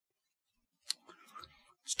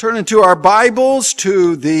Let's turn into our Bibles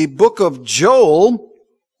to the book of Joel,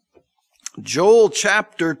 Joel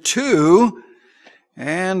chapter 2,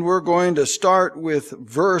 and we're going to start with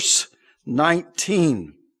verse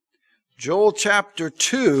 19. Joel chapter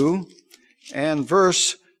 2 and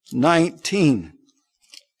verse 19.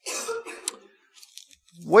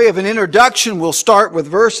 Way of an introduction, we'll start with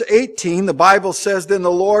verse 18. The Bible says, "Then the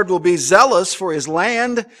Lord will be zealous for his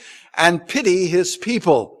land and pity his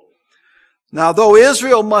people." Now, though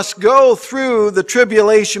Israel must go through the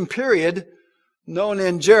tribulation period, known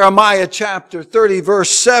in Jeremiah chapter 30, verse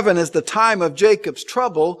 7 as the time of Jacob's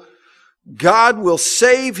trouble, God will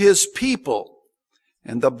save his people.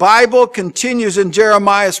 And the Bible continues in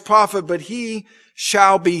Jeremiah's prophet, "But he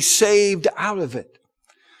shall be saved out of it."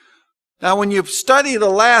 Now, when you study the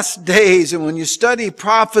last days and when you study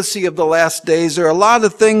prophecy of the last days, there are a lot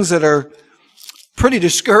of things that are pretty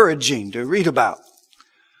discouraging to read about.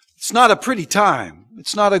 It's not a pretty time.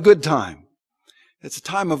 It's not a good time. It's a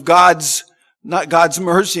time of not God's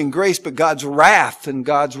mercy and grace, but God's wrath and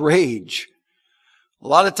God's rage. A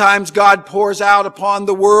lot of times God pours out upon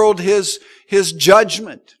the world His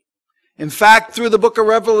judgment. In fact, through the book of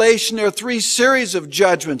Revelation, there are 3 series of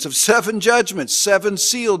judgments, of 7 judgments, 7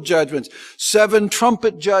 sealed judgments, 7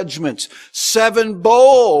 trumpet judgments, 7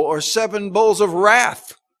 bowls of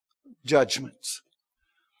wrath judgments.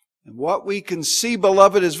 And what we can see,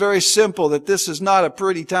 beloved, is very simple, that this is not a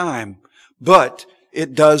pretty time, but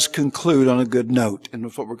it does conclude on a good note, and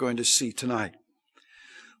that's what we're going to see tonight.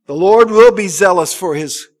 The Lord will be zealous for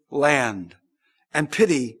his land and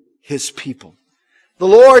pity his people. The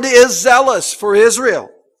Lord is zealous for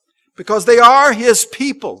Israel because they are his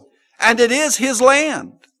people and it is his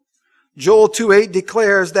land. Joel 2:8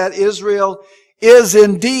 declares that Israel is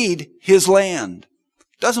indeed his land.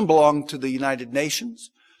 It doesn't belong to the United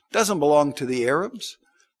Nations. Doesn't belong to the Arabs,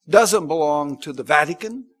 doesn't belong to the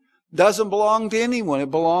Vatican, doesn't belong to anyone.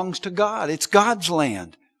 It belongs to God. It's God's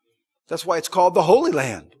land. That's why it's called the Holy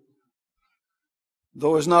Land.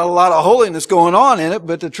 Though there's not a lot of holiness going on in it,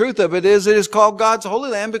 but the truth of it is called God's Holy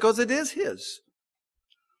Land because it is his.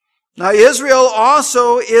 Now, Israel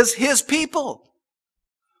also is his people.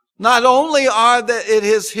 Not only it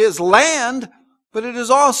is his land, but it is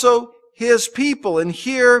also his people. And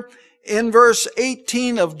here, in verse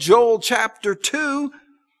 18 of Joel chapter 2,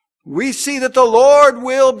 we see that the Lord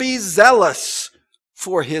will be zealous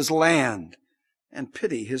for his land and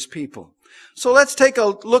pity his people. So let's take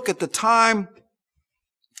a look at the time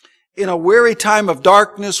in a weary time of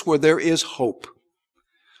darkness where there is hope.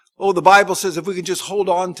 Oh, the Bible says if we can just hold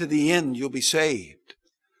on to the end, you'll be saved.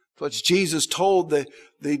 That's what Jesus told the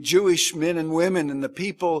Jewish men and women and the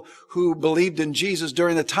people who believed in Jesus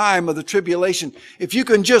during the time of the tribulation. If you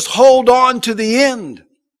can just hold on to the end,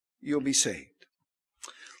 you'll be saved.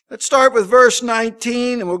 Let's start with verse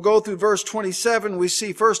 19 and we'll go through verse 27. We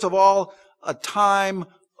see, first of all, a time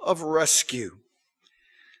of rescue.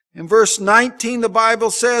 In verse 19, the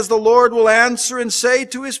Bible says, "The Lord will answer and say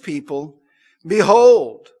to his people,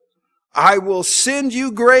 'Behold, I will send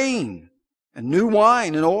you grain and new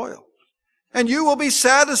wine and oil, and you will be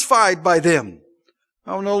satisfied by them.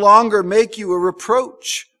 I will no longer make you a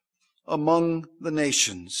reproach among the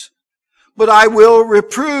nations. But I will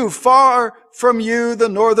reprove far from you the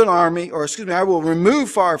northern army,' I will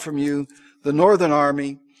remove far from you the northern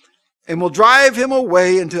army, and will drive him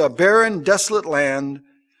away into a barren, desolate land,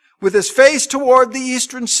 with his face toward the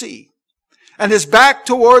eastern sea, and his back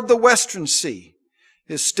toward the western sea.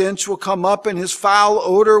 His stench will come up and his foul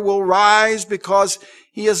odor will rise because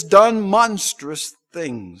he has done monstrous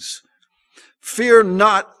things. Fear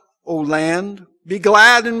not, O land, be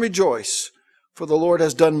glad and rejoice, for the Lord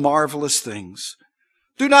has done marvelous things.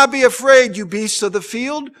 Do not be afraid, you beasts of the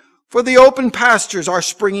field, for the open pastures are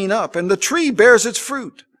springing up, and the tree bears its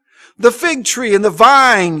fruit. The fig tree and the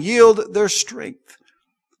vine yield their strength.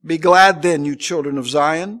 Be glad then, you children of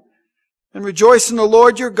Zion, and rejoice in the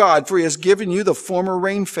Lord your God, for he has given you the former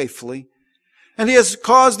rain faithfully. And he has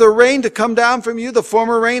caused the rain to come down from you, the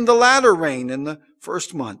former rain, the latter rain, in the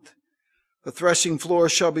first month. The threshing floor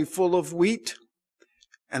shall be full of wheat,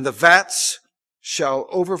 and the vats shall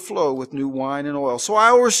overflow with new wine and oil. So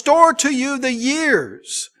I will restore to you the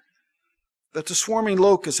years that the swarming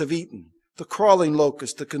locusts have eaten, the crawling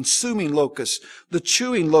locust, the consuming locust, the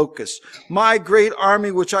chewing locust, my great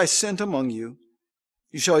army which I sent among you.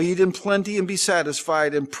 You shall eat in plenty and be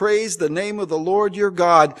satisfied, and praise the name of the Lord your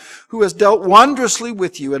God, who has dealt wondrously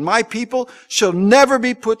with you, and my people shall never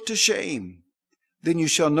be put to shame. Then you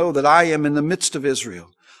shall know that I am in the midst of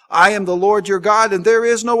Israel. I am the Lord your God, and there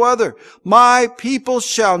is no other. My people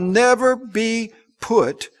shall never be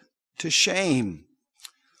put to shame.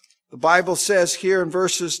 The Bible says here in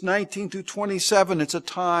verses 19 through 27, it's a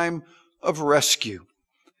time of rescue.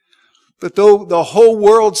 But though the whole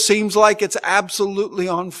world seems like it's absolutely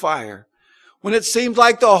on fire, when it seems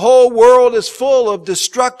like the whole world is full of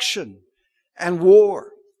destruction and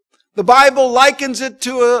war, the Bible likens it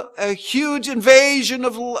to a huge invasion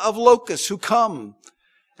of locusts who come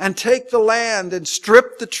and take the land and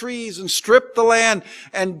strip the trees and strip the land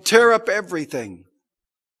and tear up everything.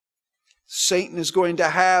 Satan is going to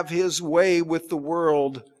have his way with the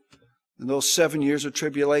world in those 7 years of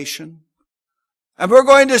tribulation. And we're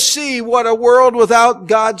going to see what a world without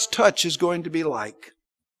God's touch is going to be like.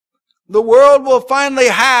 The world will finally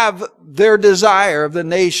have their desire of the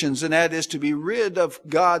nations, and that is to be rid of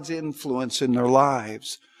God's influence in their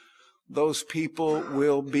lives. Those people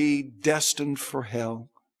will be destined for hell.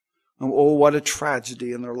 Oh, what a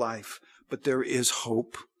tragedy in their life. But there is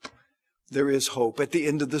hope. There is hope. At the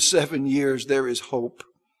end of the 7 years, there is hope.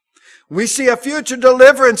 We see a future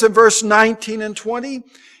deliverance in verse 19 and 20.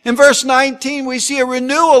 In verse 19, we see a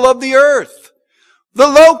renewal of the earth. The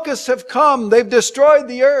locusts have come. They've destroyed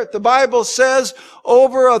the earth. The Bible says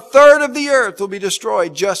over a third of the earth will be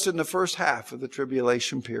destroyed just in the first half of the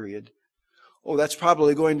tribulation period. Oh, that's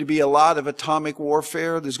probably going to be a lot of atomic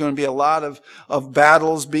warfare. There's going to be a lot of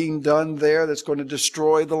battles being done there that's going to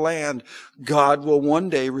destroy the land. God will one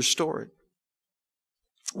day restore it.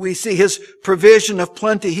 We see His provision of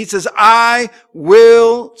plenty. He says, I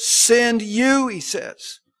will send you, He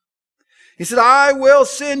says. He said, I will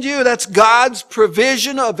send you. That's God's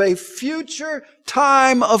provision of a future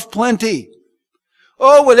time of plenty.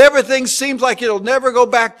 Oh, when everything seems like it'll never go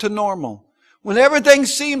back to normal, when everything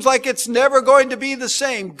seems like it's never going to be the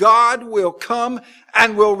same, God will come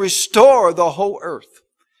and will restore the whole earth.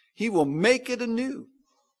 He will make it anew.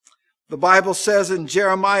 The Bible says in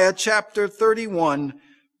Jeremiah chapter 31,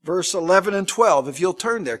 verse 11 and 12, if you'll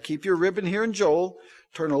turn there, keep your ribbon here in Joel,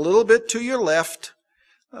 turn a little bit to your left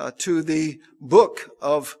to the book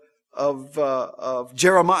of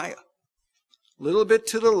Jeremiah. A little bit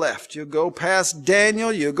to the left. You go past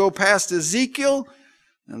Daniel, you go past Ezekiel,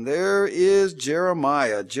 and there is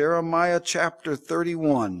Jeremiah. Jeremiah chapter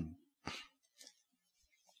 31.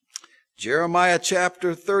 Jeremiah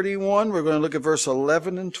chapter 31, we're going to look at verse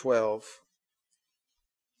 11 and 12.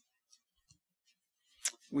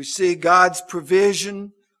 We see God's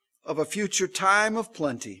provision of a future time of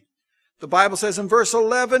plenty. The Bible says in verse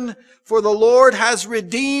 11, for the Lord has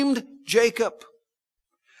redeemed Jacob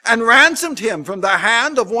and ransomed him from the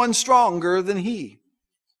hand of one stronger than he.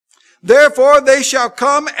 Therefore they shall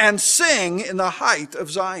come and sing in the height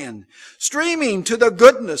of Zion, streaming to the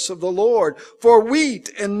goodness of the Lord, for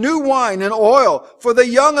wheat and new wine and oil, for the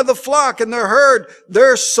young of the flock and their herd.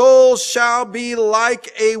 Their souls shall be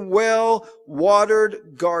like a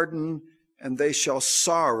well-watered garden, and they shall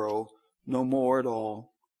sorrow no more at all.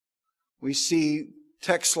 We see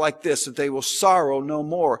texts like this, that they will sorrow no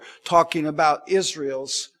more, talking about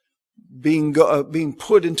Israel's being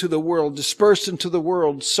put into the world, dispersed into the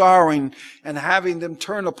world, sorrowing and having them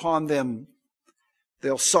turn upon them.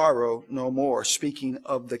 They'll sorrow no more, speaking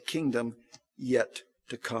of the kingdom yet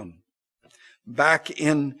to come. Back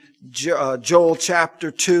in Joel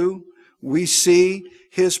chapter 2, we see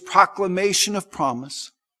His proclamation of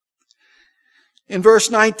promise. In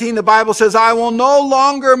verse 19, the Bible says, I will no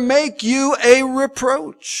longer make you a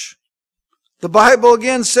reproach. The Bible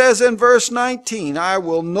again says in verse 19, I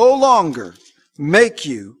will no longer make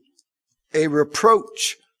you a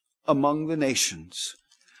reproach among the nations.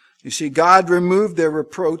 You see, God removed their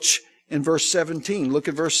reproach in verse 17. Look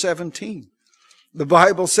at verse 17. The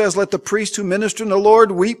Bible says, let the priest who minister in the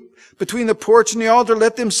Lord weep between the porch and the altar.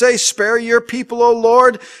 Let them say, spare your people, O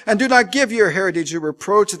Lord, and do not give your heritage a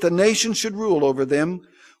reproach, that the nation should rule over them.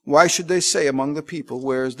 Why should they say among the people,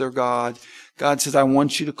 where is their God? God says, I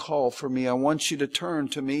want you to call for me. I want you to turn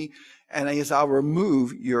to me, and I'll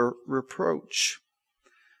remove your reproach.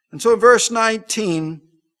 And so in verse 19,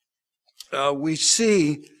 we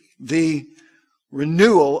see the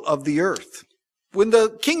renewal of the earth. When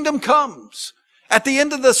the kingdom comes, at the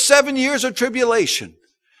end of the 7 years of tribulation,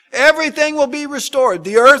 everything will be restored.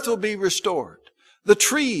 The earth will be restored. The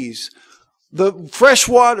trees, the fresh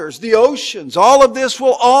waters, the oceans, all of this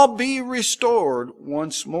will all be restored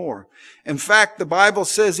once more. In fact, the Bible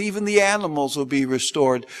says even the animals will be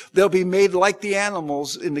restored. They'll be made like the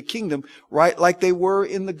animals in the kingdom, right like they were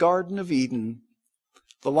in the Garden of Eden.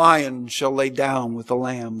 The lion shall lay down with the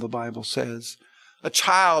lamb, the Bible says. A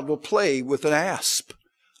child will play with an asp.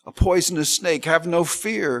 A poisonous snake, have no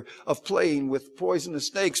fear of playing with poisonous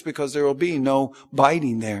snakes, because there will be no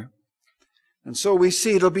biting there. And so we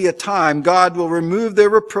see it'll be a time God will remove their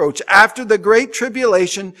reproach. After the great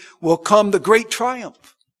tribulation will come the great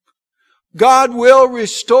triumph. God will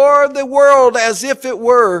restore the world as if it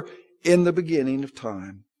were in the beginning of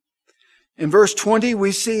time. In verse 20,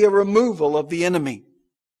 we see a removal of the enemy.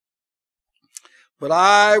 But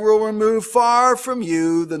I will remove far from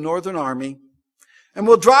you the northern army, and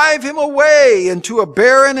will drive him away into a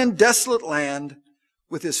barren and desolate land,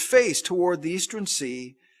 with his face toward the eastern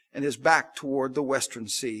sea, and his back toward the western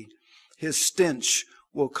sea. His stench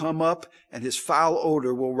will come up, and his foul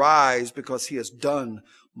odor will rise, because he has done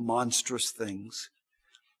monstrous things.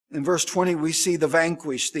 In verse 20, we see the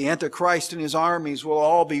vanquished. The Antichrist and his armies will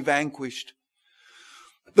all be vanquished.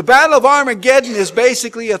 The Battle of Armageddon is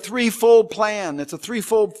basically a threefold plan. It's a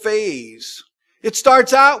threefold phase. It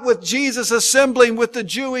starts out with Jesus assembling with the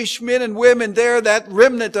Jewish men and women there, that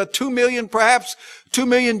remnant of 2 million, perhaps 2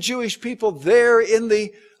 million Jewish people there in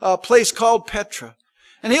the place called Petra.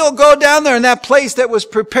 And he'll go down there in that place that was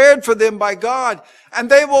prepared for them by God, and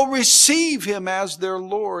they will receive him as their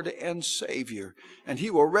Lord and Savior. And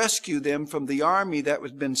he will rescue them from the army that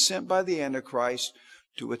was been sent by the Antichrist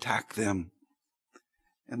to attack them.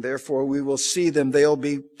 And therefore we will see them. They'll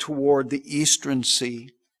be toward the eastern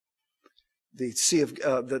sea, the sea of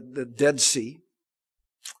the Dead Sea.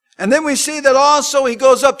 And then we see that also he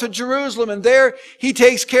goes up to Jerusalem, and there he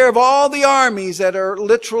takes care of all the armies that are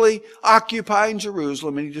literally occupying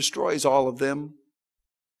Jerusalem, and he destroys all of them.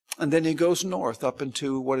 And then he goes north up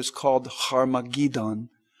into what is called Harmageddon,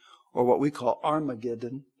 or what we call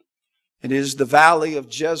Armageddon. It is the valley of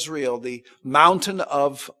Jezreel, the mountain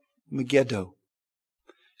of Megiddo.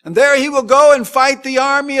 And there he will go and fight the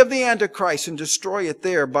army of the Antichrist and destroy it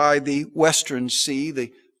there by the western sea,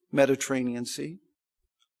 the Mediterranean Sea.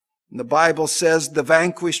 And the Bible says the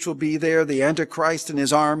vanquished will be there, the Antichrist and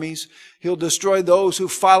his armies. He'll destroy those who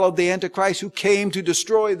followed the Antichrist, who came to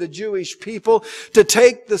destroy the Jewish people, to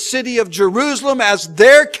take the city of Jerusalem as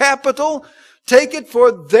their capital, take it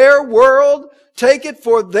for their world, take it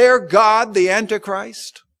for their God, the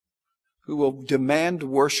Antichrist, who will demand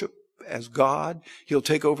worship as God. He'll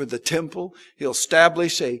take over the temple. He'll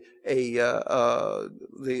establish the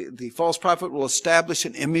false prophet will establish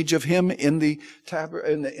an image of him in the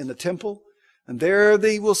temple, and there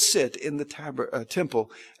they will sit in the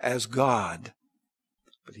temple as God.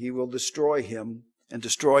 But he will destroy him and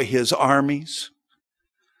destroy his armies.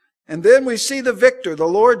 And then we see the victor, the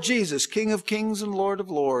Lord Jesus, King of kings and Lord of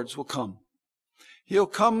lords, will come. He'll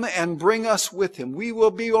come and bring us with him. We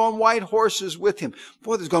will be on white horses with him.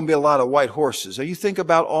 Boy, there's going to be a lot of white horses. You think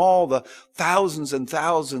about all the thousands and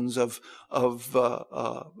thousands of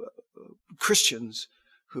Christians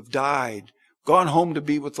who've died, gone home to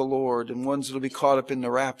be with the Lord, and ones that will be caught up in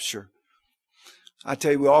the rapture. I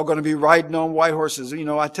tell you, we're all going to be riding on white horses. You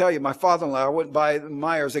know, I tell you, my father-in-law, I went by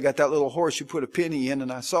Myers, they got that little horse you put a penny in,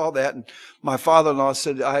 and I saw that, and my father-in-law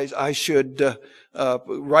said I should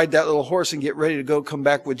ride that little horse and get ready to go come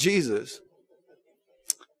back with Jesus.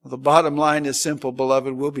 Well, the bottom line is simple,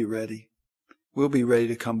 beloved, we'll be ready. We'll be ready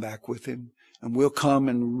to come back with him, and we'll come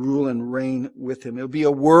and rule and reign with him. It'll be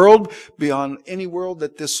a world beyond any world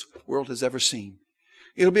that this world has ever seen.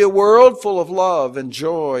 It'll be a world full of love and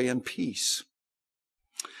joy and peace.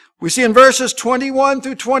 We see in verses 21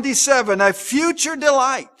 through 27 a future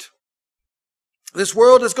delight. This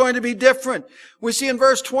world is going to be different. We see in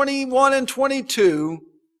verse 21 and 22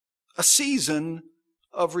 a season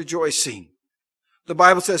of rejoicing. The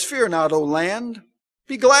Bible says, "Fear not, O land,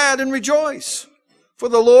 be glad and rejoice, for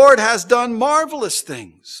the Lord has done marvelous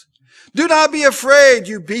things. Do not be afraid,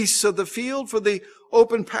 you beasts of the field, for the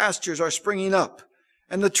open pastures are springing up,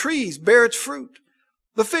 and the trees bear its fruit.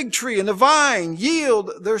 The fig tree and the vine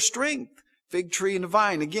yield their strength." Fig tree and the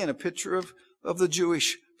vine, again, a picture of the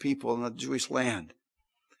Jewish people and the Jewish land.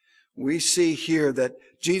 We see here that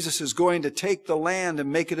Jesus is going to take the land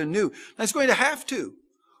and make it anew. And he's going to have to.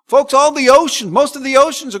 Folks, all the oceans, most of the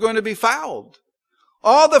oceans are going to be fouled.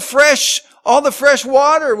 All the fresh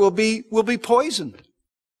water will be poisoned.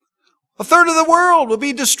 A third of the world will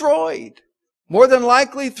be destroyed. More than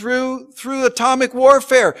likely through atomic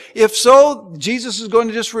warfare. If so, Jesus is going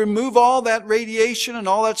to just remove all that radiation and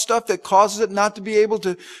all that stuff that causes it not to be able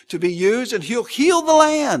to be used, and he'll heal the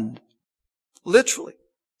land. Literally.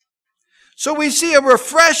 So we see a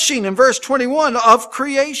refreshing in verse 21 of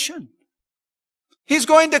creation. He's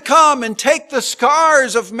going to come and take the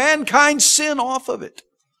scars of mankind's sin off of it.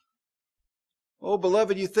 Oh,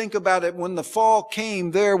 beloved, you think about it when the fall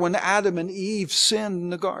came there, when Adam and Eve sinned in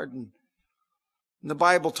the garden. And the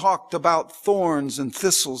Bible talked about thorns and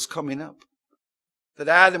thistles coming up, that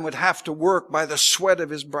Adam would have to work by the sweat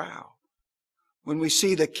of his brow. When we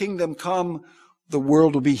see the kingdom come, the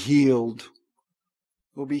world will be healed.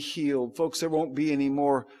 Will be healed. Folks, there won't be any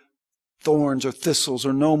more thorns or thistles,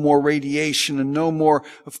 or no more radiation, and no more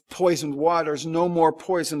poisoned waters, no more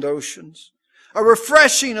poisoned oceans. A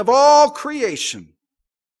refreshing of all creation.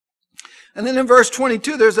 And then in verse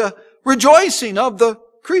 22, there's a rejoicing of the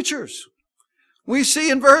creatures. We see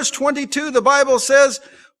in verse 22, the Bible says,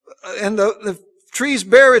 and the trees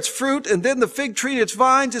bear its fruit, and then the fig tree its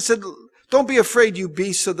vines. It said, don't be afraid, you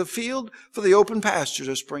beasts of the field, for the open pastures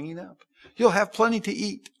are springing up. You'll have plenty to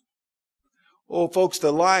eat. Oh, folks,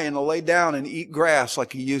 the lion will lay down and eat grass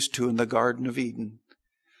like he used to in the Garden of Eden.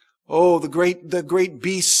 Oh, the great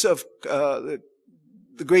beasts of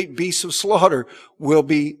slaughter will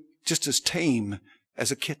be just as tame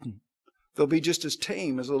as a kitten. They'll be just as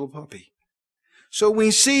tame as a little puppy. So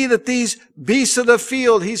we see that these beasts of the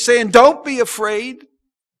field, he's saying, don't be afraid.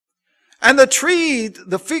 And the tree,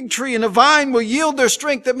 the fig tree and the vine will yield their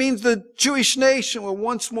strength. That means the Jewish nation will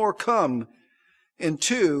once more come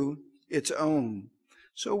into its own.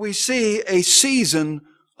 So we see a season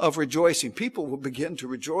of rejoicing. People will begin to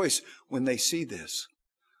rejoice when they see this.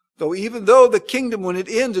 Even though the kingdom, when it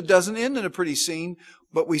ends, it doesn't end in a pretty scene,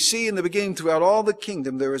 but we see in the beginning throughout all the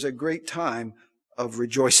kingdom, there is a great time of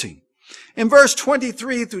rejoicing. In verse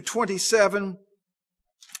 23 through 27,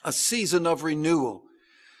 a season of renewal.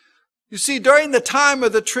 You see, during the time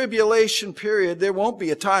of the tribulation period, there won't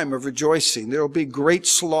be a time of rejoicing. There will be great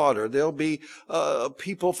slaughter. There will be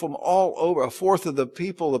people from all over. A fourth of the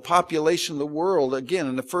people, the population of the world, again,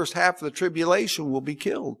 in the first half of the tribulation will be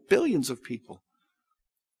killed. Billions of people.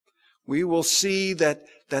 We will see that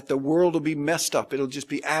the world will be messed up. It'll just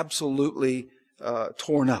be absolutely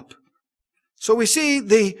torn up. So we see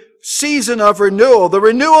the season of renewal, the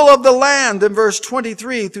renewal of the land in verse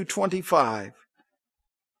 23 through 25.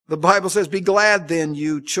 The Bible says, be glad then,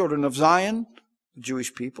 you children of Zion, the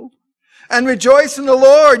Jewish people, and rejoice in the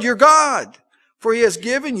Lord your God, for he has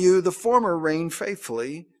given you the former rain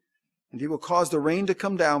faithfully, and he will cause the rain to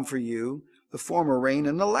come down for you, the former rain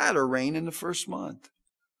and the latter rain in the first month.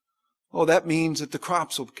 Oh, that means that the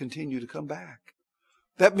crops will continue to come back.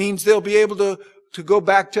 That means they'll be able to go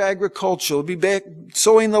back to agriculture. They'll be back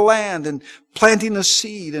sowing the land and planting the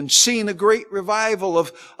seed and seeing a great revival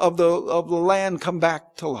of the land come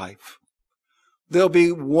back to life. There'll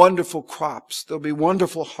be wonderful crops. There'll be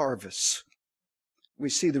wonderful harvests. We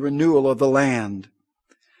see the renewal of the land.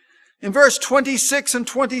 In verse 26 and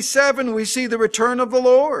 27, we see the return of the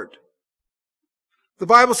Lord. The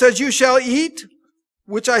Bible says, you shall eat,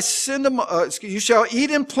 you shall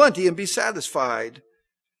eat in plenty and be satisfied,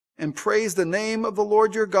 and praise the name of the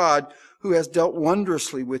Lord your God, who has dealt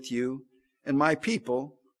wondrously with you, and my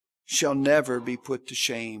people shall never be put to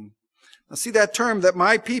shame. Now see, that term, that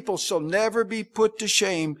my people shall never be put to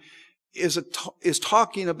shame, is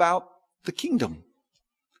talking about the kingdom.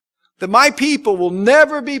 That my people will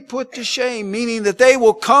never be put to shame, meaning that they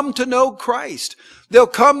will come to know Christ. They'll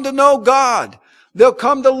come to know God. They'll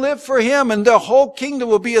come to live for Him, and the whole kingdom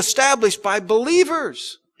will be established by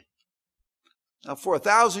believers. Now, for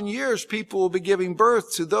 1,000 years, people will be giving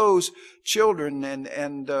birth to those children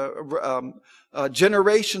and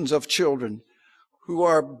generations of children who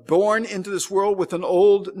are born into this world with an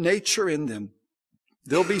old nature in them.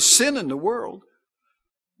 There'll be sin in the world,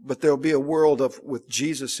 but there'll be a world with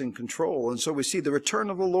Jesus in control. And so we see the return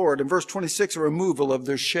of the Lord. In verse 26, a removal of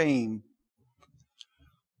their shame.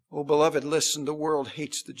 Oh, beloved, listen, the world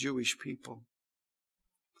hates the Jewish people.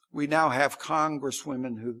 We now have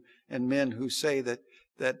congresswomen and men who say that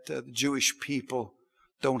the Jewish people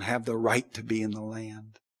don't have the right to be in the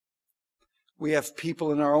land. We have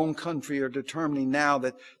people in our own country who are determining now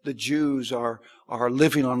that the Jews are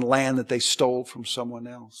living on land that they stole from someone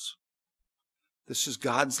else. This is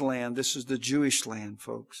God's land. This is the Jewish land,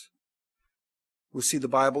 folks. We'll see the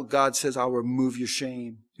Bible. God says, I'll remove your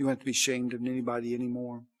shame. You don't have to be ashamed of anybody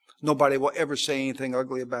anymore. Nobody will ever say anything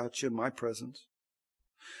ugly about you in my presence.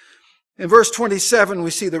 In verse 27,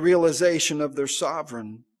 we see the realization of their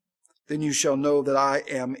sovereign. Then you shall know that I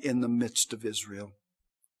am in the midst of Israel.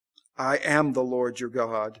 I am the Lord your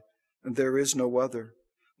God, and there is no other.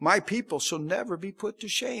 My people shall never be put to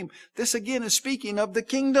shame. This again is speaking of the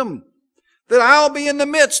kingdom. That I'll be in the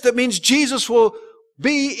midst. That means Jesus will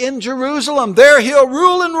be in Jerusalem. There He'll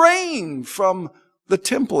rule and reign from the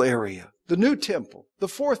temple area, the new temple, the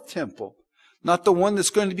fourth temple. Not the one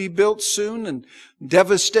that's going to be built soon and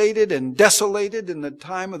devastated and desolated in the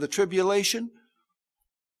time of the tribulation,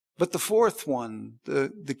 but the fourth one,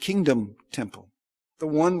 the kingdom temple, the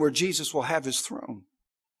one where Jesus will have His throne.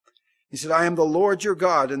 He said, I am the Lord your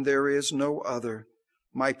God, and there is no other.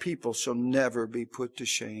 My people shall never be put to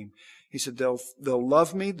shame. He said, they'll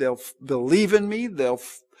love me, they'll believe in me, they'll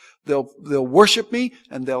worship me,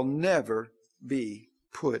 and they'll never be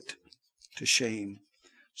put to shame.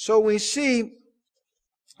 So we see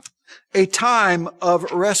a time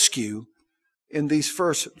of rescue in these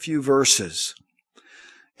first few verses.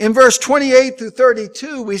 In verse 28 through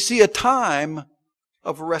 32, we see a time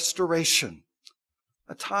of restoration.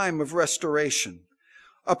 A time of restoration.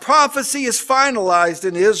 A prophecy is finalized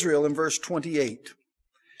in Israel in verse 28.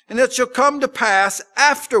 And it shall come to pass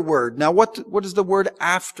afterward. Now what does the word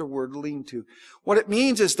afterward lean to? What it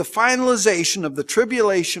means is the finalization of the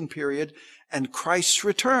tribulation period and Christ's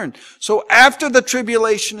return. So after the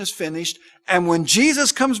tribulation is finished, and when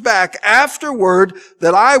Jesus comes back afterward,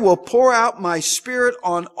 that I will pour out my Spirit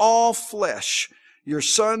on all flesh. Your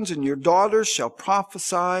sons and your daughters shall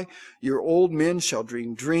prophesy. Your old men shall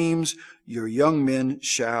dream dreams. Your young men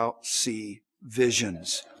shall see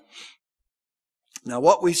visions. Now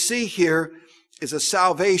what we see here is a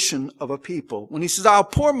salvation of a people. When he says, I'll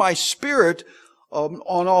pour my Spirit on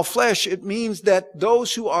all flesh, it means that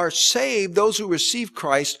those who are saved, those who receive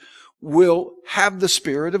Christ, will have the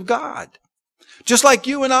Spirit of God. Just like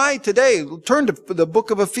you and I today. Turn to the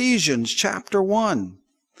book of Ephesians, chapter 1.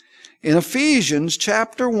 In Ephesians,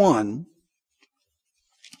 chapter 1,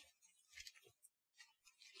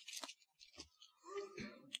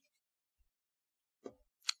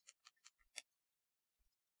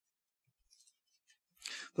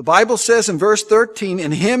 the Bible says in verse 13,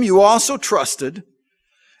 in him you also trusted,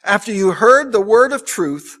 after you heard the word of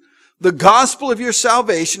truth, the gospel of your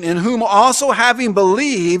salvation, in whom also having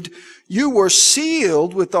believed, you were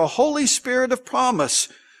sealed with the Holy Spirit of promise,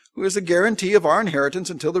 who is the guarantee of our inheritance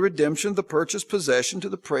until the redemption of the purchased possession to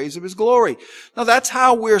the praise of his glory. Now that's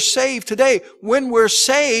how we're saved today. When we're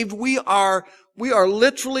saved, we are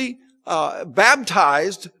literally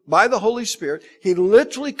baptized by the Holy Spirit. He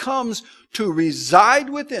literally comes to reside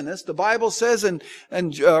within us. The Bible says in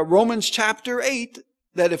Romans chapter 8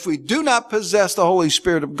 that if we do not possess the Holy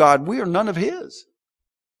Spirit of God, we are none of his.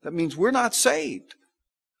 That means we're not saved.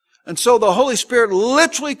 And so the Holy Spirit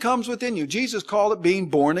literally comes within you. Jesus called it being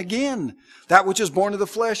born again. That which is born of the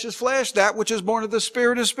flesh is flesh. That which is born of the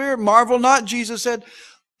Spirit is spirit. Marvel not, Jesus said,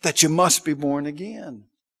 that you must be born again.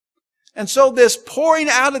 And so this pouring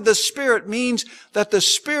out of the Spirit means that the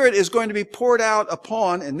Spirit is going to be poured out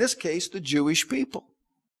upon, in this case, the Jewish people.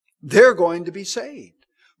 They're going to be saved.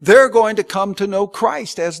 They're going to come to know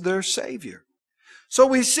Christ as their Savior. So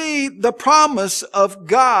we see the promise of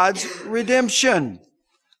God's redemption.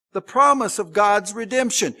 The promise of God's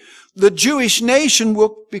redemption. The Jewish nation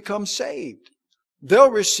will become saved.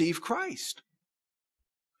 They'll receive Christ.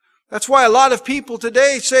 That's why a lot of people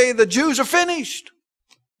today say the Jews are finished.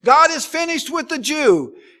 God is finished with the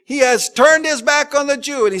Jew. He has turned his back on the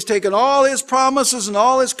Jew, and he's taken all his promises and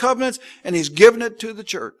all his covenants, and he's given it to the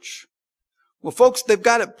church. Well, folks, they've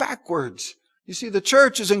got it backwards. You see, the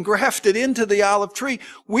church is engrafted into the olive tree.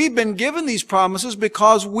 We've been given these promises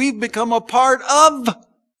because we've become a part of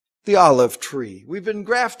the olive tree. We've been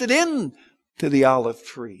grafted in to the olive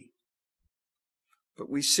tree. But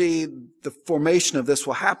we see the formation of this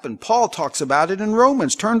will happen. Paul talks about it in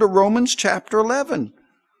Romans. Turn to Romans chapter 11.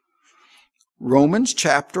 Romans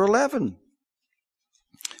chapter 11.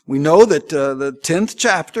 We know that the 10th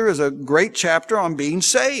chapter is a great chapter on being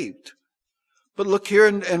saved. But look here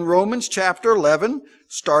in Romans chapter 11,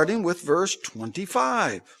 starting with verse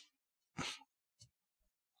 25.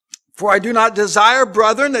 For I do not desire,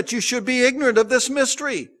 brethren, that you should be ignorant of this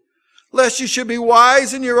mystery, lest you should be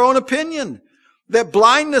wise in your own opinion, that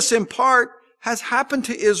blindness in part has happened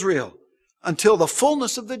to Israel until the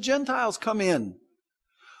fullness of the Gentiles come in.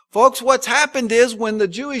 Folks, what's happened is when the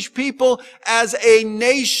Jewish people as a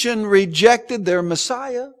nation rejected their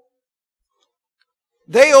Messiah,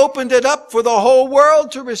 they opened it up for the whole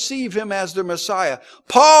world to receive him as their Messiah.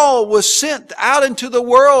 Paul was sent out into the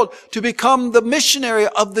world to become the missionary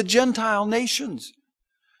of the Gentile nations.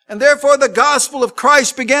 And therefore the gospel of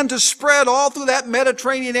Christ began to spread all through that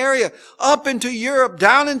Mediterranean area, up into Europe,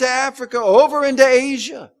 down into Africa, over into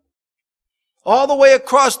Asia, all the way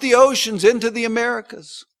across the oceans into the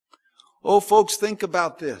Americas. Oh, folks, think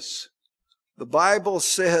about this. The Bible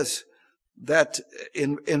says that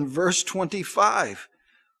in verse 25,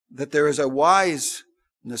 that there is a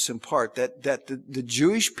wiseness in part, that the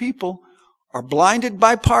Jewish people are blinded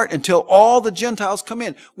by part until all the Gentiles come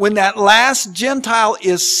in. When that last Gentile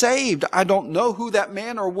is saved, I don't know who that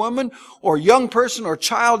man or woman or young person or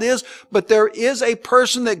child is, but there is a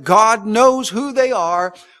person that God knows who they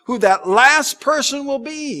are, who that last person will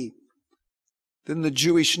be. Then the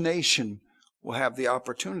Jewish nation will have the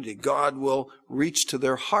opportunity. God will reach to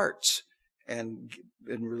their hearts and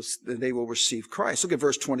and they will receive Christ. Look at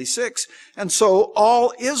verse 26. And so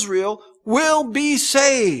all Israel will be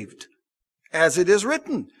saved, as it is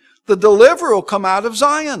written. The deliverer will come out of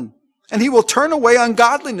Zion, and he will turn away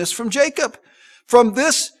ungodliness from Jacob. For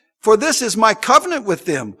this is my covenant with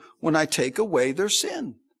them when I take away their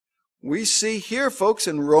sin. We see here, folks,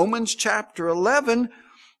 in Romans chapter 11,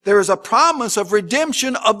 there is a promise of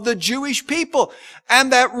redemption of the Jewish people,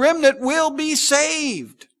 and that remnant will be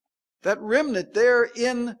saved. That remnant there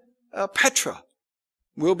in Petra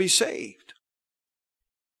will be saved.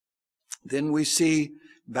 Then we see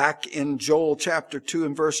back in Joel chapter 2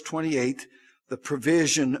 and verse 28, the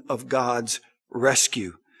provision of God's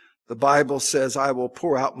rescue. The Bible says, I will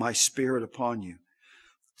pour out my Spirit upon you.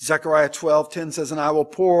 Zechariah 12:10 says, and I will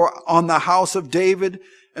pour on the house of David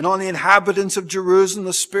and on the inhabitants of Jerusalem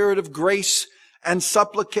the Spirit of grace and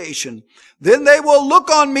supplication. Then they will look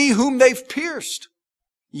on me whom they've pierced.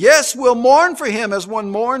 Yes, will mourn for him as one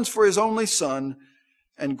mourns for his only son,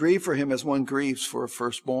 and grieve for him as one grieves for a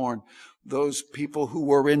firstborn. Those people who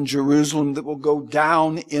were in Jerusalem that will go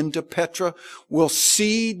down into Petra will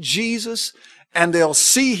see Jesus, and they'll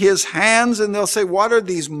see his hands, and they'll say, what are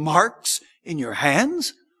these marks in your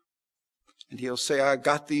hands? And he'll say, I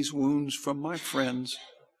got these wounds from my friends.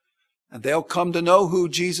 And they'll come to know who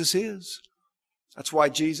Jesus is. That's why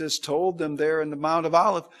Jesus told them there in the Mount of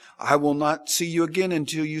Olives, I will not see you again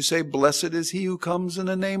until you say, blessed is he who comes in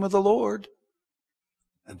the name of the Lord.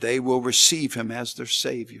 And they will receive him as their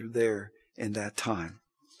Savior there in that time.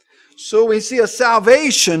 So we see a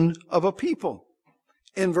salvation of a people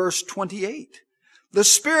in verse 28. The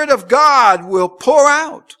Spirit of God will pour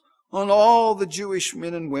out on all the Jewish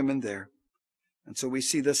men and women there. And so we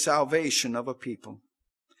see the salvation of a people.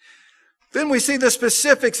 Then we see the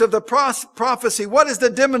specifics of the prophecy. What is the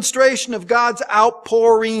demonstration of God's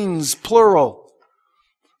outpourings, plural?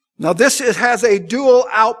 Now this has a dual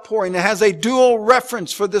outpouring. It has a dual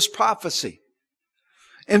reference for this prophecy.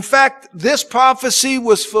 In fact, this prophecy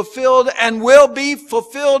was fulfilled and will be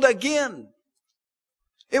fulfilled again.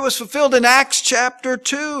 It was fulfilled in Acts chapter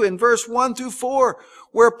 2 in verse 1 through 4,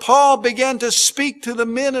 where Paul began to speak to the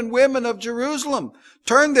men and women of Jerusalem.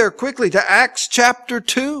 Turn there quickly to Acts chapter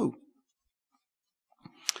 2.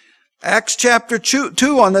 Acts chapter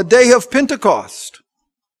 2 on the day of Pentecost.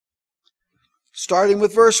 Starting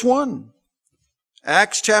with verse 1.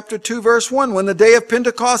 Acts chapter 2 verse 1. When the day of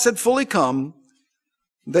Pentecost had fully come,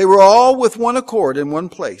 they were all with one accord in one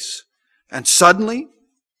place. And suddenly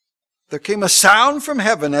there came a sound from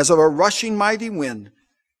heaven as of a rushing mighty wind,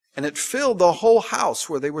 and it filled the whole house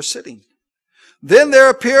where they were sitting. Then there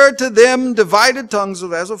appeared to them divided tongues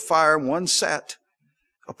as of fire, and one sat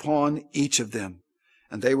upon each of them.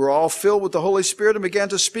 And they were all filled with the Holy Spirit and began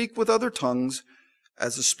to speak with other tongues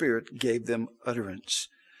as the Spirit gave them utterance.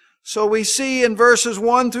 So we see in verses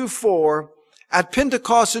 1 through 4, at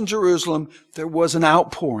Pentecost in Jerusalem, there was an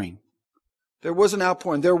outpouring. There was an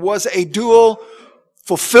outpouring. There was a dual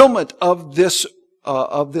fulfillment of this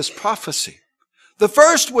prophecy. The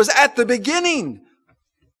first was at the beginning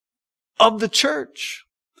of the church.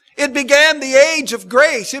 It began the age of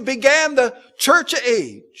grace. It began the church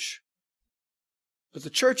age. But the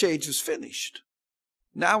church age was finished.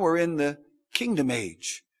 Now we're in the kingdom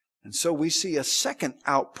age. And so we see a second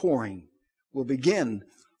outpouring will begin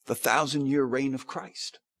the 1,000-year reign of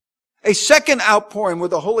Christ. A second outpouring where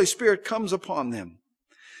the Holy Spirit comes upon them.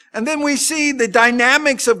 And then we see the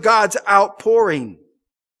dynamics of God's outpouring.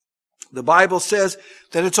 The Bible says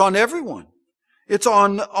that it's on everyone. It's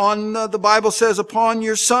the Bible says, upon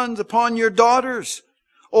your sons, upon your daughters.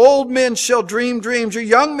 Old men shall dream dreams. Your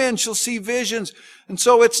young men shall see visions. And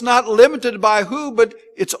so it's not limited by who, but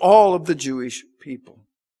it's all of the Jewish people.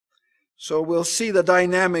 So we'll see the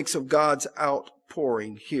dynamics of God's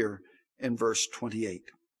outpouring here in verse 28.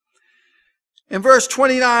 In verse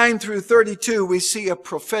 29 through 32, we see a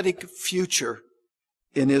prophetic future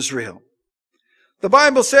in Israel. The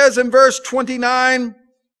Bible says in verse 29,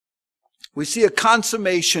 we see a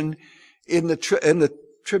consummation in the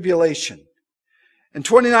tribulation. In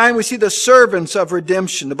 29, we see the servants of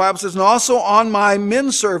redemption. The Bible says, and also on my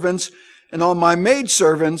men servants and on my maid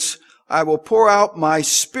servants, I will pour out my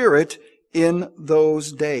Spirit in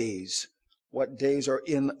those days. What days are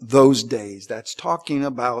in those days? That's talking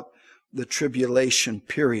about the tribulation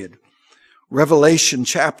period. Revelation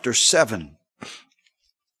chapter 7.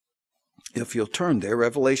 If you'll turn there,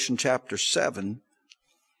 Revelation chapter 7,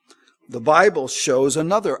 the Bible shows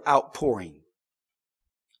another outpouring.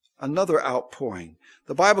 Another outpouring.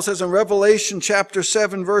 The Bible says in Revelation chapter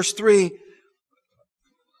 7 verse 3,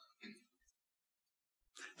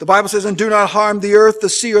 the Bible says, and do not harm the earth, the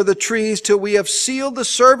sea, or the trees, till we have sealed the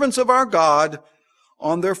servants of our God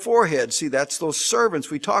on their foreheads. See, that's those servants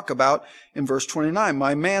we talk about in verse 29,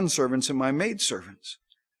 my manservants and my maidservants.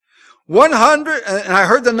 100, and I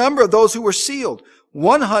heard the number of those who were sealed,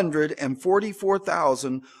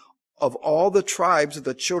 144,000 of all the tribes of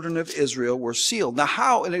the children of Israel were sealed. Now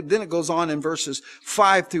how, and then it goes on in verses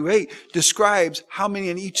 5 through 8, describes how many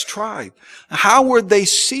in each tribe. How were they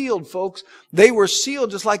sealed, folks? They were sealed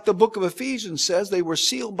just like the book of Ephesians says, they were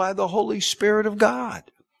sealed by the Holy Spirit of God.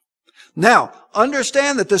 Now,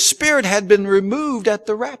 understand that the Spirit had been removed at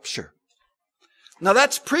the rapture. Now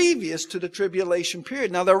that's previous to the tribulation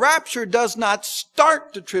period. Now the rapture does not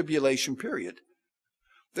start the tribulation period.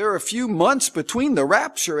 There are a few months between the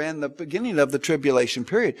rapture and the beginning of the tribulation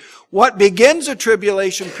period. What begins the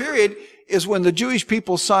tribulation period is when the Jewish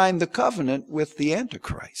people signed the covenant with the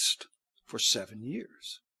Antichrist for 7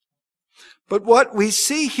 years. But what we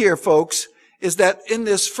see here, folks, is that in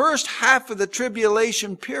this first half of the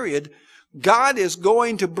tribulation period, God is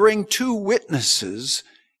going to bring two witnesses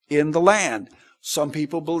in the land. Some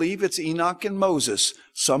people believe it's Enoch and Moses.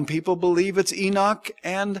 Some people believe it's Enoch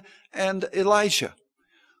and Elijah.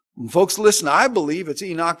 And folks, listen, I believe it's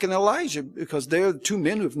Enoch and Elijah because they're the two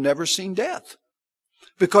men who've never seen death.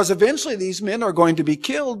 Because eventually these men are going to be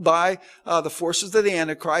killed by the forces of the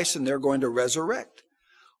Antichrist and they're going to resurrect.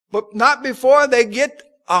 But not before they get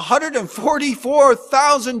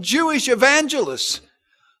 144,000 Jewish evangelists.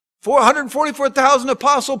 444,000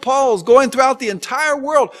 Apostle Pauls going throughout the entire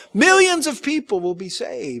world. Millions of people will be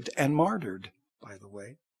saved and martyred, by the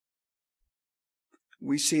way.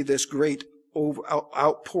 We see this great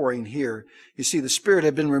outpouring here. You see, the Spirit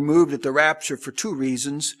had been removed at the rapture for two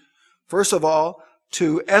reasons. First of all,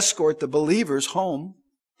 to escort the believers home.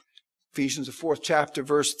 Ephesians, the 4th chapter,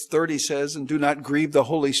 verse 30 says, and do not grieve the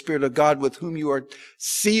Holy Spirit of God with whom you are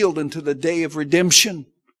sealed unto the day of redemption.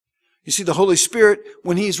 You see, the Holy Spirit,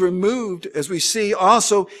 when He's removed, as we see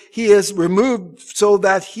also, He is removed so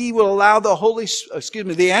that He will allow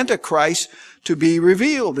the Antichrist to be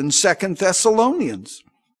revealed in 2 Thessalonians.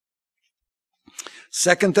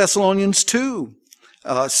 2 Thessalonians 2,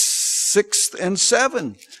 6 and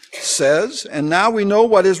 7 says, and now we know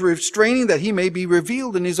what is restraining that He may be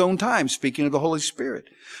revealed in His own time, speaking of the Holy Spirit.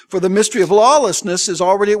 For the mystery of lawlessness is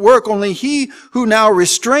already at work. Only he who now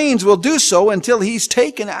restrains will do so until He's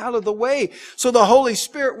taken out of the way. So the Holy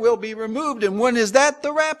Spirit will be removed. And when is that?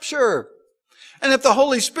 The rapture. And if the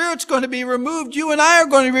Holy Spirit's going to be removed, you and I are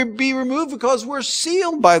going to be removed because we're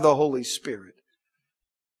sealed by the Holy Spirit.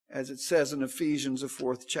 As it says in Ephesians, the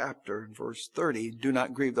 4th chapter, verse 30, do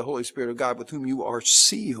not grieve the Holy Spirit of God with whom you are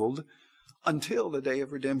sealed until the day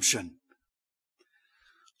of redemption.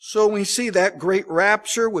 So we see that great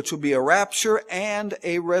rapture, which will be a rapture and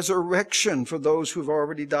a resurrection for those who've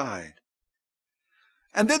already died.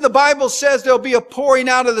 And then the Bible says there'll be a pouring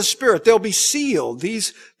out of the Spirit. They'll be sealed.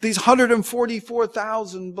 These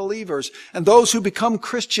 144,000 believers and those who become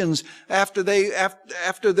Christians after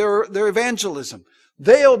their evangelism.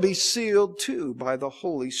 They'll be sealed too by the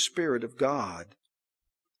Holy Spirit of God.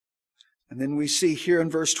 And then we see here in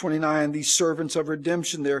verse 29, these servants of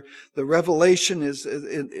redemption, the revelation is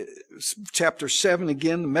in chapter 7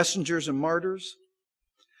 again, the messengers and martyrs.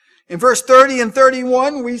 In verse 30 and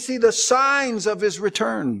 31, we see the signs of His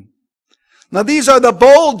return. Now these are the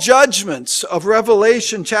bold judgments of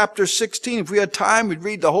Revelation chapter 16. If we had time, we'd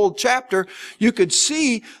read the whole chapter. You could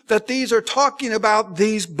see that these are talking about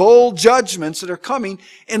these bold judgments that are coming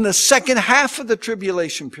in the second half of the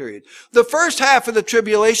tribulation period. The first half of the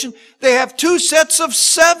tribulation, they have two sets of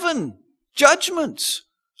 7 judgments.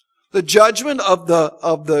 The judgment of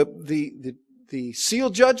the seal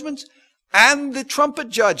judgments and the trumpet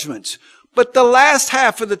judgments. But the last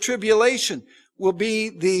half of the tribulation will be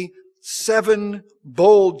the 7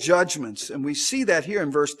 bold judgments. And we see that here in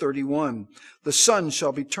verse 31. The sun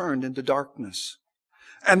shall be turned into darkness,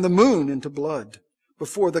 and the moon into blood,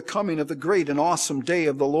 before the coming of the great and awesome day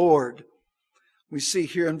of the Lord. We see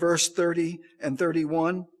here in verse 30 and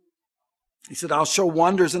 31, He said, I'll show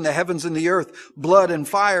wonders in the heavens and the earth, blood and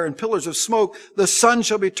fire and pillars of smoke. The sun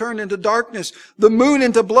shall be turned into darkness, the moon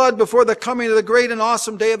into blood before the coming of the great and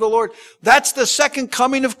awesome day of the Lord. That's the second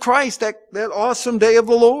coming of Christ, that awesome day of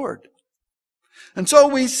the Lord. And so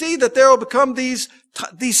we see that there will become these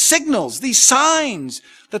signals, these signs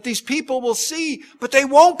that these people will see, but they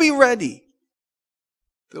won't be ready.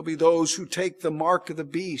 There'll be those who take the mark of the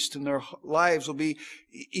beast and their lives will be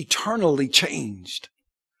eternally changed.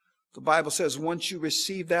 The Bible says once you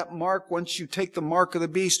receive that mark, once you take the mark of the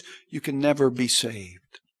beast, you can never be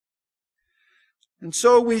saved. And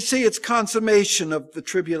so we see its consummation of the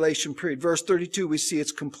tribulation period. Verse 32, we see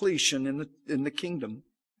its completion in the kingdom.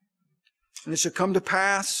 And it shall come to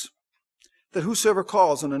pass that whosoever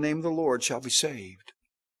calls on the name of the Lord shall be saved.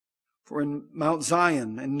 For in Mount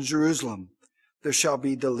Zion and in Jerusalem there shall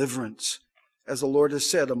be deliverance, as the Lord has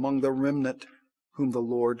said, among the remnant whom the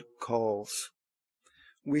Lord calls.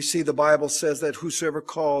 We see the Bible says that whosoever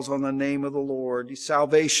calls on the name of the Lord,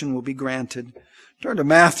 salvation will be granted. Turn to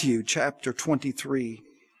Matthew chapter 23.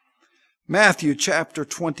 Matthew chapter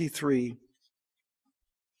 23.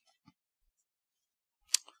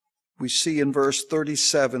 We see in verse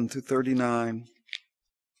 37 through 39.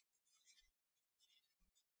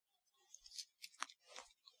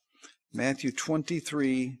 Matthew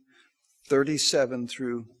 23, 37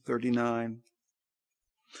 through 39.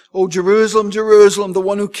 O Jerusalem, Jerusalem, the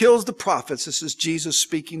one who kills the prophets. This is Jesus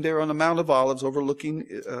speaking there on the Mount of Olives overlooking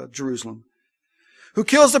Jerusalem. Who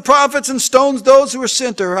kills the prophets and stones those who are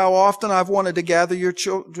sent to her. How often I've wanted to gather your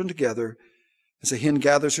children together as a hen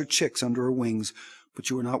gathers her chicks under her wings, but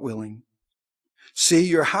you are not willing. See,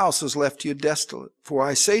 your house is left to you desolate. For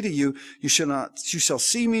I say to you, you shall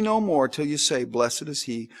see me no more till you say, blessed is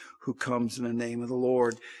he who comes in the name of the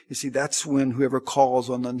Lord. You see, that's when whoever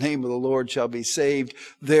calls on the name of the Lord shall be saved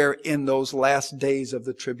there in those last days of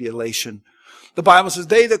the tribulation. The Bible says,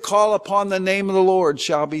 they that call upon the name of the Lord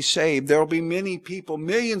shall be saved. There will be many people,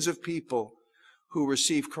 millions of people who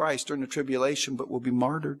receive Christ during the tribulation, but will be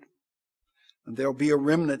martyred. And there will be a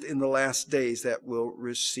remnant in the last days that will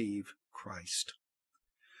receive Christ.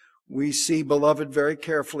 We see, beloved, very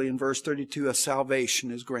carefully in verse 32, a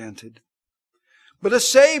salvation is granted. But a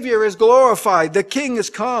Savior is glorified. The King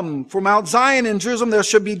is come. For Mount Zion and Jerusalem there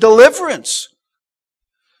should be deliverance.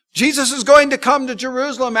 Jesus is going to come to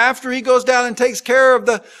Jerusalem after he goes down and takes care of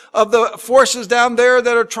the forces down there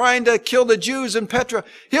that are trying to kill the Jews in Petra.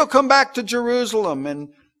 He'll come back to Jerusalem and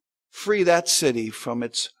free that city from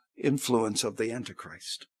its influence of the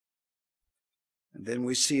Antichrist. And then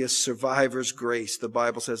we see a survivor's grace. The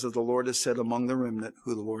Bible says that the Lord has said among the remnant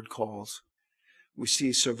who the Lord calls. We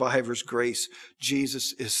see survivor's grace.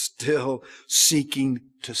 Jesus is still seeking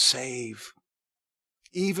to save.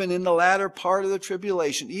 Even in the latter part of the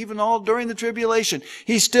tribulation, even all during the tribulation,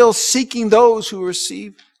 he's still seeking those who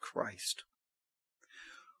receive Christ.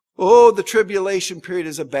 Oh, the tribulation period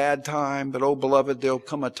is a bad time, but oh, beloved, there'll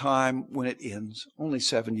come a time when it ends. Only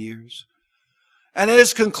 7 years. And at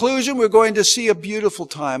its conclusion, we're going to see a beautiful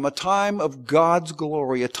time, a time of God's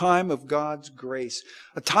glory, a time of God's grace,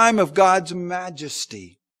 a time of God's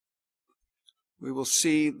majesty. We will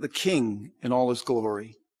see the King in all his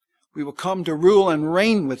glory. We will come to rule and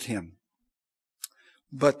reign with him.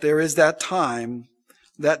 But there is that time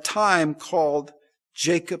called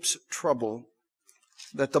Jacob's trouble,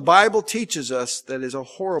 that the Bible teaches us that is a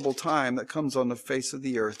horrible time that comes on the face of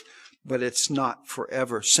the earth. But it's not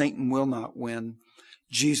forever. Satan will not win.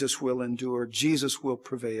 Jesus will endure. Jesus will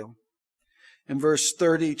prevail. In verse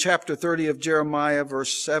 30, chapter 30 of Jeremiah,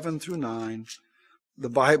 verse 7 through 9, the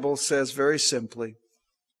Bible says very simply,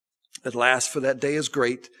 at last, for that day is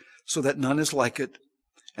great, so that none is like it.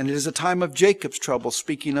 And it is a time of Jacob's trouble,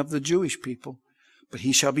 speaking of the Jewish people. But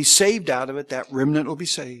he shall be saved out of it. That remnant will be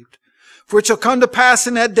saved. For it shall come to pass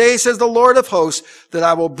in that day, says the Lord of hosts, that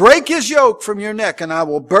I will break his yoke from your neck, and I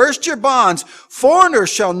will burst your bonds. Foreigners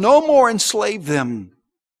shall no more enslave them.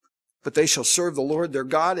 But they shall serve the Lord their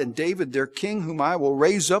God, and David their king, whom I will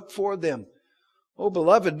raise up for them. Oh,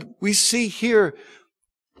 beloved, we see here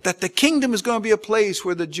that the kingdom is going to be a place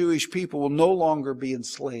where the Jewish people will no longer be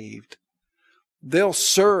enslaved. They'll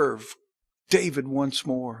serve David once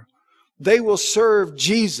more. They will serve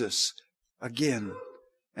Jesus again.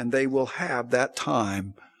 And they will have that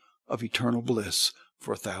time of eternal bliss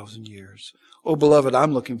for 1,000 years. Oh, beloved,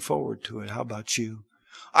 I'm looking forward to it. How about you?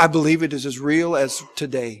 I believe it is as real as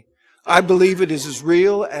today. I believe it is as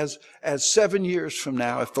real as 7 years from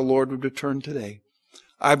now, if the Lord would return today.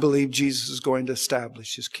 I believe Jesus is going to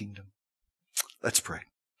establish his kingdom. Let's pray.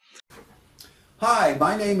 Hi,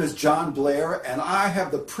 my name is John Blair, and I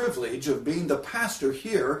have the privilege of being the pastor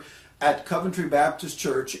here at Coventry Baptist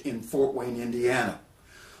Church in Fort Wayne, Indiana.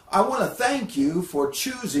 I want to thank you for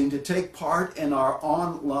choosing to take part in our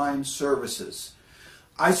online services.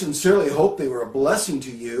 I sincerely hope they were a blessing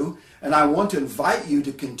to you, and I want to invite you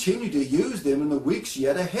to continue to use them in the weeks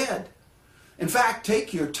yet ahead. In fact,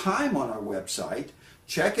 take your time on our website,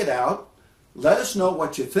 check it out, let us know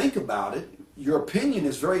what you think about it. Your opinion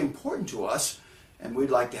is very important to us, and we'd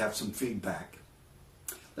like to have some feedback.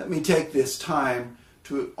 Let me take this time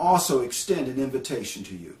to also extend an invitation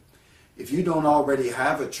to you. If you don't already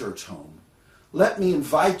have a church home, let me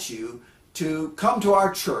invite you to come to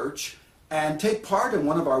our church and take part in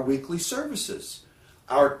one of our weekly services.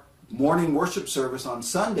 Our morning worship service on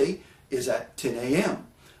Sunday is at 10 a.m.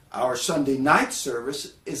 Our Sunday night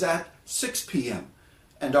service is at 6 p.m.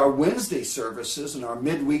 and our Wednesday services and our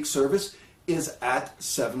midweek service is at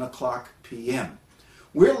 7 o'clock p.m.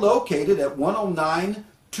 We're located at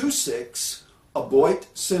 10926 Aboit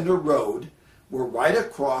Center Road. We're right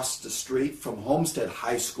across the street from Homestead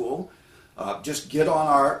High School. Just get on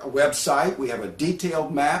our website. We have a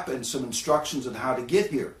detailed map and some instructions on how to get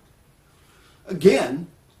here. Again,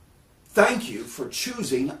 thank you for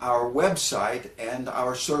choosing our website and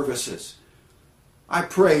our services. I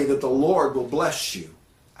pray that the Lord will bless you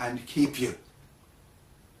and keep you.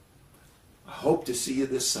 I hope to see you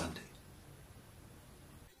this Sunday.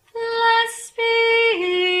 Blessed be